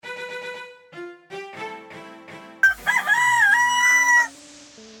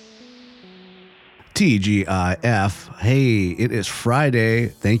TGIF. Hey, it is Friday.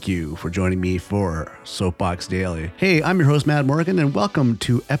 Thank you for joining me for Soapbox Daily. Hey, I'm your host, Matt Morgan, and welcome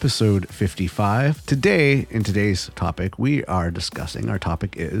to episode 55. Today, in today's topic, we are discussing, our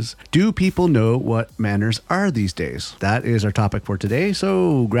topic is, do people know what manners are these days? That is our topic for today,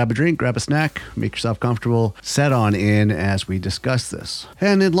 so grab a drink, grab a snack, make yourself comfortable, set on in as we discuss this.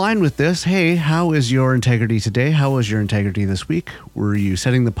 And in line with this, hey, how is your integrity today? How was your integrity this week? Were you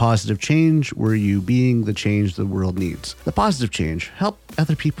setting the positive change? Were you being the change the world needs? The positive change. Help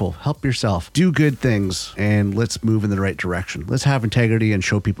other people. Help yourself. Do good things, and let's move in the right direction. Let's have integrity and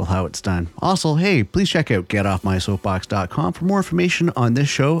show people how it's done. Also, hey, please check out getoffmysoapbox.com for more information on this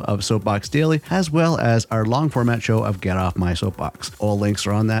show of Soapbox Daily, as well as our long format show of Get Off My Soapbox. All links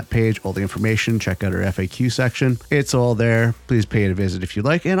are on that page, all the information. Check out our FAQ section. It's all there. Please pay it a visit if you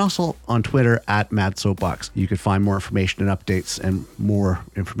like, and also on Twitter at MadSoapbox. You can find more information and updates and more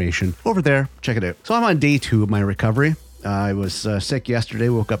information over there. Check it out. So I'm on day 2 of my recovery. I was sick yesterday,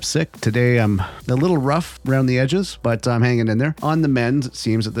 woke up sick. Today I'm a little rough around the edges, but I'm hanging in there. On the mend, it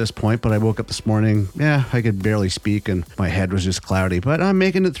seems at this point, but I woke up this morning, I could barely speak and my head was just cloudy, but I'm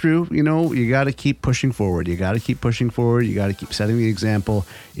making it through. You know, you got to keep pushing forward. You got to keep pushing forward. You got to keep setting the example.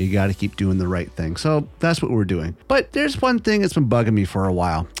 You got to keep doing the right thing. So that's what we're doing. But there's one thing that's been bugging me for a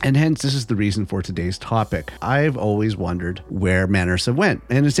while, and hence this is the reason for today's topic. I've always wondered where manners have went.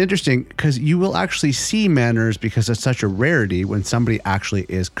 And it's interesting because you will actually see manners because it's such a rarity when somebody actually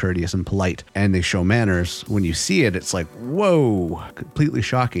is courteous and polite and they show manners. When you see it, it's like, whoa, completely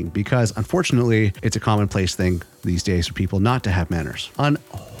shocking, because unfortunately it's a commonplace thing these days for people not to have manners on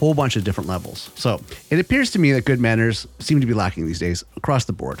a whole bunch of different levels. So it appears to me that good manners seem to be lacking these days across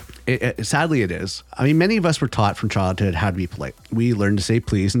the board. Sadly, it is. I mean, many of us were taught from childhood how to be polite. We learned to say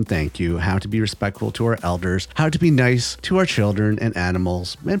please and thank you, how to be respectful to our elders, how to be nice to our children and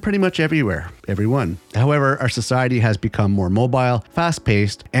animals, and pretty much everyone. However, our society has become more mobile,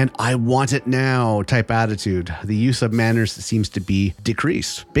 fast-paced, and I want it now type attitude. The use of manners seems to be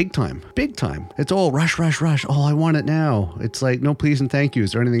decreased. Big time. It's all rush. Oh, I want it now. It's like, no please and thank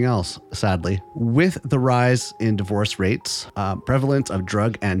yous or anything else, sadly. With the rise in divorce rates, prevalence of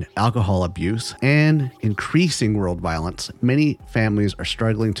drug and alcohol abuse, and increasing world violence, many families are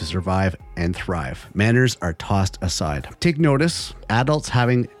struggling to survive and thrive. Manners are tossed aside. Take notice, adults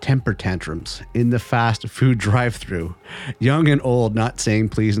having temper tantrums in the fast food drive-thru. Young and old not saying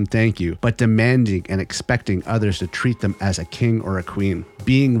please and thank you, but demanding and expecting others to treat them as a king or a queen.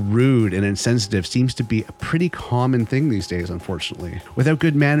 Being rude and insensitive seems to be a pretty common thing these days, unfortunately. Without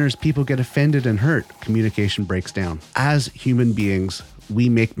good manners, people get offended and hurt. Communication breaks down. As human beings, we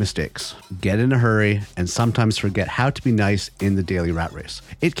make mistakes, get in a hurry, and sometimes forget how to be nice in the daily rat race.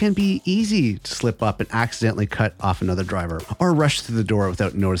 It can be easy to slip up and accidentally cut off another driver or rush through the door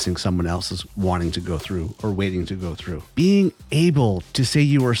without noticing someone else is wanting to go through or waiting to go through. Being able to say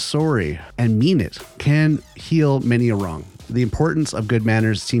you are sorry and mean it can heal many a wrong. The importance of good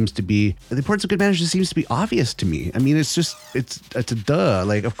manners seems to be obvious to me. I mean, it's a duh.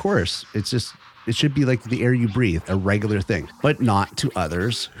 Like, of course, it should be like the air you breathe, a regular thing, but not to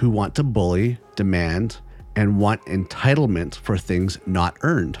others who want to bully, demand, and want entitlement for things not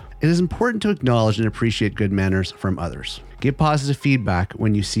earned. It is important to acknowledge and appreciate good manners from others. Give positive feedback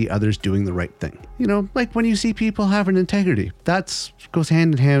when you see others doing the right thing. You know, like when you see people having integrity, that goes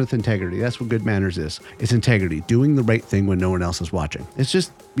hand in hand with integrity. That's what good manners is. It's integrity, doing the right thing when no one else is watching. It's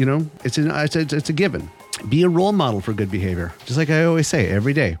just, you know, it's a given. Be a role model for good behavior. Just like I always say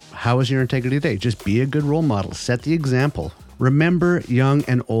every day, how is your integrity today? Just be a good role model. Set the example. Remember, young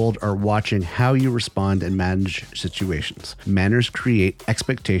and old are watching how you respond and manage situations. Manners create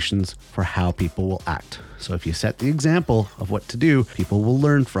expectations for how people will act. So if you set the example of what to do, people will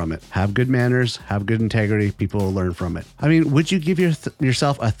learn from it. Have good manners, have good integrity, people will learn from it. I mean, would you give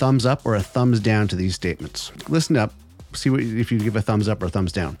yourself a thumbs up or a thumbs down to these statements? Listen up. See if you give a thumbs up or a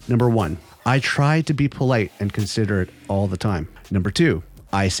thumbs down. Number 1, I try to be polite and considerate all the time. Number 2,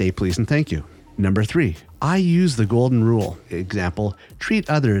 I say please and thank you. Number 3, I use the golden rule. Example, treat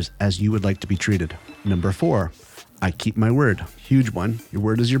others as you would like to be treated. Number 4, I keep my word. Huge one. Your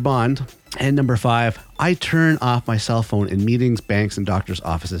word is your bond. And number 5, I turn off my cell phone in meetings, banks, and doctors'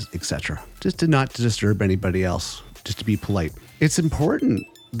 offices, etc. Just to not to disturb anybody else. Just to be polite. It's important.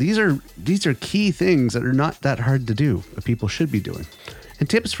 These are key things that are not that hard to do, but people should be doing. And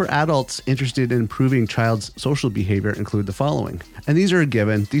tips for adults interested in improving child's social behavior include the following. And these are a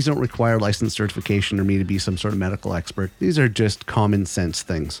given. These don't require license certification or me to be some sort of medical expert. These are just common sense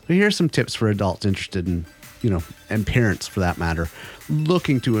things. But here's some tips for adults interested in, and parents for that matter,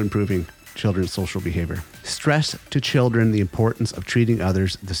 looking to improving children's social behavior. Stress to children the importance of treating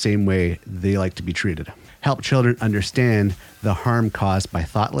others the same way they like to be treated. Help children understand the harm caused by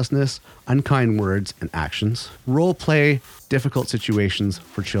thoughtlessness, unkind words, and actions. Role play difficult situations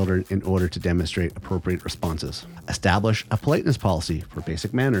for children in order to demonstrate appropriate responses. Establish a politeness policy for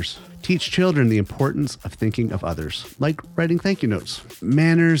basic manners. Teach children the importance of thinking of others, like writing thank you notes.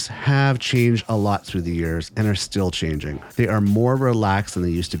 Manners have changed a lot through the years and are still changing. They are more relaxed than they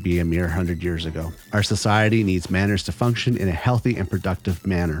used to be a mere 100 years ago. Our society needs manners to function in a healthy and productive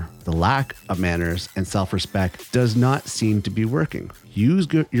manner. The lack of manners and self-respect does not seem to be working. Use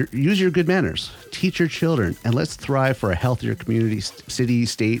your good manners. Teach your children, and let's thrive for a healthier community, city,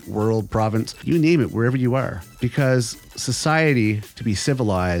 state, world, province, you name it, wherever you are. Because society, to be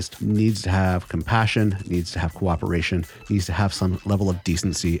civilized, needs to have compassion, needs to have cooperation, needs to have some level of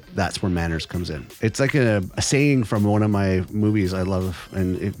decency. That's where manners comes in. It's like a saying from one of my movies I love,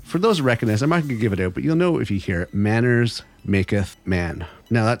 and for those who recognize, I'm not going to give it out, but you'll know if you hear it. Manners maketh man.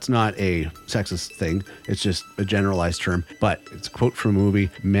 Now, that's not a sexist thing. It's just a generalized term, but it's a quote from a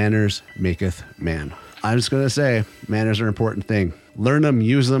movie, manners maketh man. I'm just going to say, manners are an important thing. Learn them,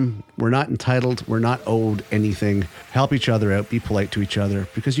 use them. We're not entitled. We're not owed anything. Help each other out. Be polite to each other,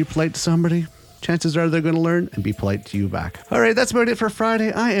 because you're polite to somebody, chances are they're going to learn and be polite to you back. All right, that's about it for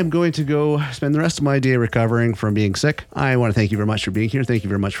Friday. I am going to go spend the rest of my day recovering from being sick. I want to thank you very much for being here. Thank you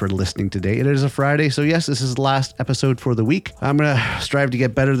very much for listening today. It is a Friday, so yes, this is the last episode for the week. I'm going to strive to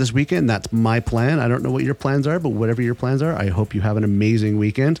get better this weekend. That's my plan. I don't know what your plans are, but whatever your plans are, I hope you have an amazing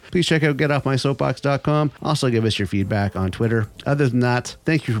weekend. Please check out getoffmysoapbox.com. Also give us your feedback on Twitter. Other than that,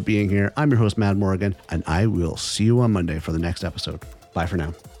 thank you for being here. I'm your host, Matt Morgan, and I will see you on Monday for the next episode. Bye for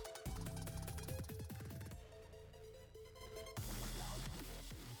now.